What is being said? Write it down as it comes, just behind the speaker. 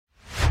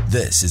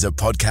This is a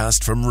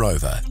podcast from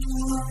Rover.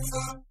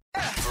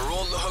 For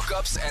all the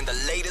hookups and the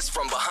latest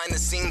from behind the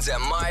scenes at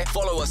My,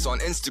 follow us on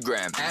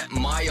Instagram at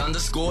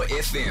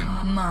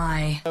my_FM.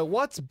 My.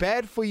 What's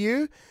bad for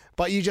you,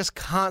 but you just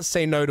can't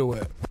say no to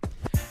it?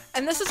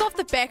 And this is off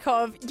the back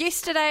of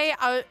yesterday,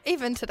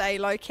 even today,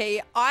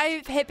 low-key,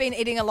 I have been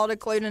eating a lot of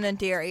gluten and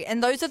dairy.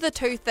 And those are the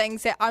two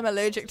things that I'm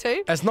allergic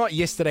to. It's not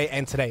yesterday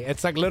and today.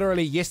 It's like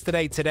literally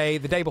yesterday, today,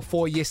 the day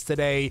before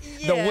yesterday,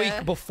 the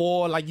week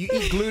before. Like you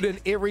eat gluten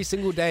every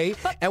single day.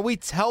 And we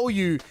tell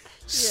you,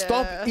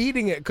 stop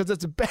eating it because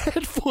it's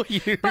bad for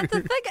you. But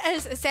the thing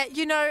is that,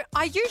 you know,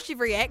 I usually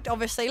react,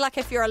 obviously. Like,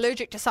 if you're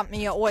allergic to something,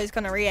 you're always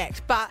going to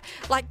react. But,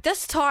 like,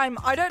 this time,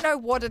 I don't know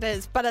what it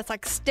is, but it's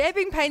like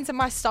stabbing pains in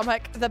my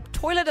stomach. The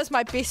toilet is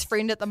my best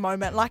friend at the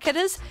moment. Like, it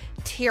is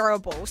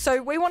terrible.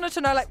 So we wanted to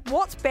know, like,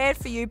 what's bad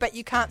for you, but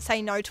you can't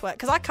say no to it?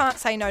 Because I can't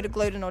say no to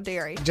gluten or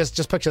dairy.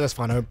 Just picture this,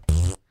 Fano.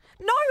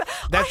 No,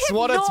 That's I have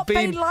what not it's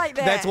been like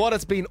that. That's what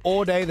it's been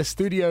all day. The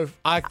studio.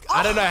 I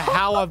don't know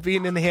how I've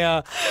been in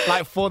here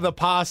like for the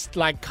past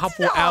like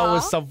couple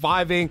hours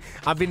surviving.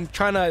 I've been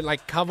trying to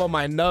like cover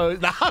my nose.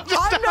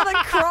 I'm not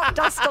a crop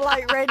duster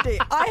like Randy.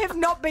 I have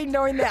not been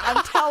doing that.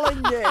 I'm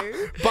telling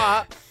you.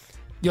 But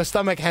your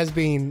stomach has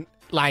been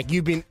like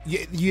you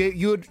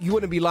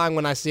wouldn't be lying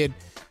when I said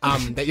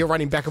that you're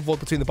running back and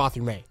forth between the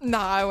bathroom, mate. No,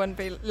 I wouldn't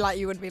be like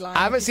you wouldn't be lying. I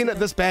haven't seen it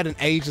this bad in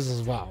ages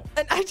as well.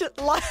 And I just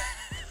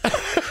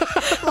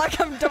like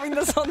I'm doing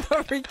this on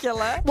the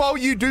regular. Well,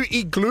 you do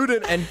eat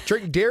gluten and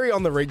drink dairy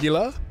on the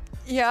regular.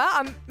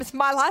 Yeah, it's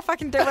my life. I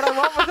can do what I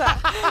want with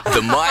it.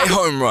 The My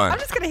Home Run. I'm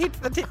just going to head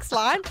to the text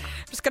line.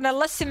 I'm just going to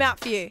list them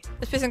out for you.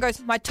 This person goes,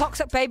 my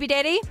toxic baby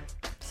daddy.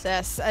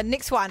 Sis.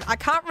 Next one. I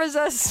can't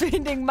resist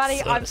spending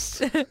money. I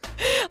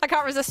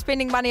can't resist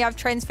spending money I've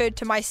transferred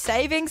to my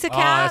savings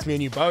account. Oh, that's me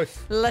and you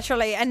both.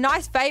 Literally. A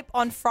nice vape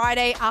on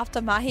Friday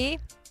after mahi.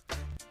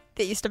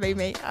 That used to be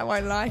me, I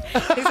won't lie.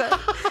 He's like,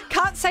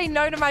 can't say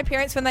no to my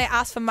parents when they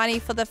ask for money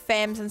for the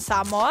fams in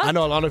Samoa. I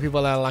know a lot of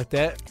people that are like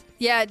that.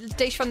 Yeah,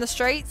 Dish from the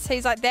streets,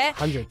 he's like that.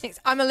 100. Next,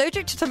 I'm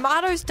allergic to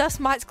tomatoes, dust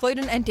mites,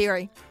 gluten and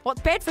dairy.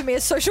 What's bad for me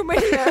is social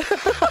media.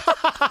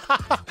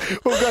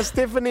 We've got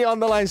Stephanie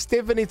on the line.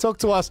 Stephanie, talk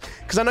to us.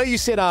 Because I know you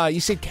said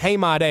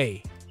Kmart,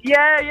 eh?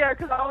 Yeah,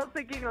 because I was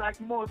thinking like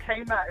more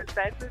Kmart is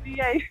bad for me,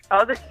 eh?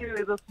 I was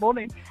actually this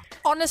morning.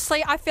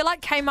 Honestly, I feel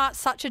like Kmart's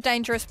such a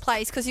dangerous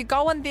place because you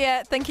go in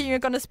there thinking you're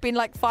going to spend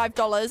like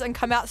 $5 and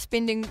come out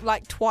spending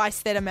like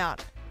twice that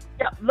amount.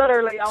 Yeah,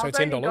 literally. I So was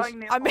 $10? only going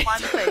there for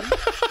one thing.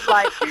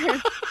 Like,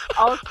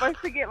 I was supposed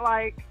to get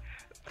like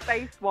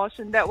face wash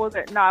and that was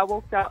it. No, I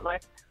walked out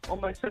like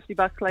almost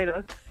 $50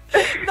 later.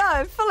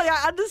 No, fully,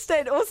 I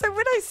understand. Also,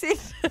 when I said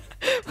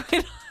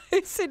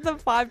the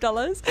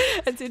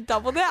 $5 and said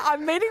double that,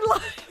 I'm meaning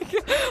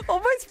like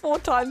almost 4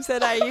 times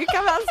that, eh? You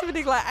come out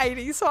spending like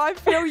 80, so I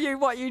feel you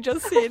what you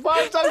just said.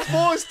 5 times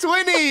 4 is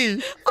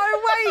 20.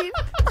 Oh, wait.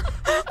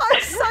 I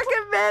suck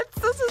at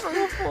maths. This is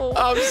awful.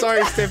 I'm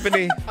sorry,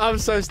 Stephanie. I'm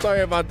so sorry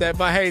about that.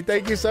 But hey,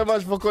 thank you so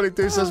much for calling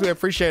through, sis. We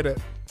appreciate it.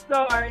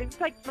 Sorry.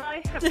 Take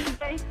my happy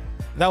day.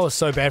 That was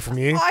so bad from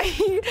you.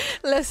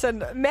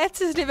 Listen, maths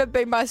has never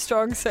been my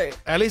strong suit.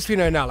 At least we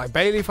know now. Like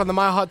Bailey from the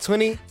My Hot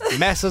 20,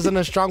 maths isn't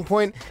a strong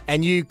point,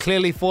 and you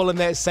clearly fall in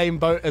that same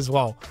boat as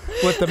well,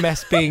 with the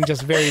maths being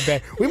just very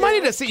bad. We might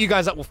need to set you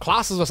guys up with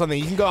classes or something.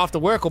 You can go after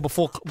work or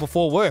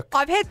before work.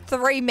 I've had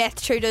 3 math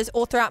tutors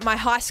all throughout my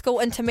high school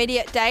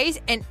intermediate days,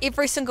 and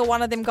every single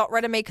one of them got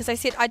rid of me because they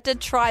said I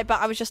did try, but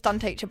I was just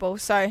unteachable.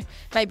 So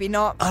maybe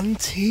not.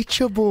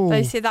 Unteachable.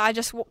 They said that I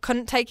just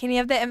couldn't take any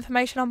of that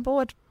information on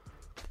board.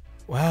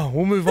 Wow,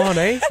 we'll move on,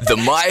 eh? The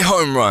My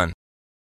Home Run.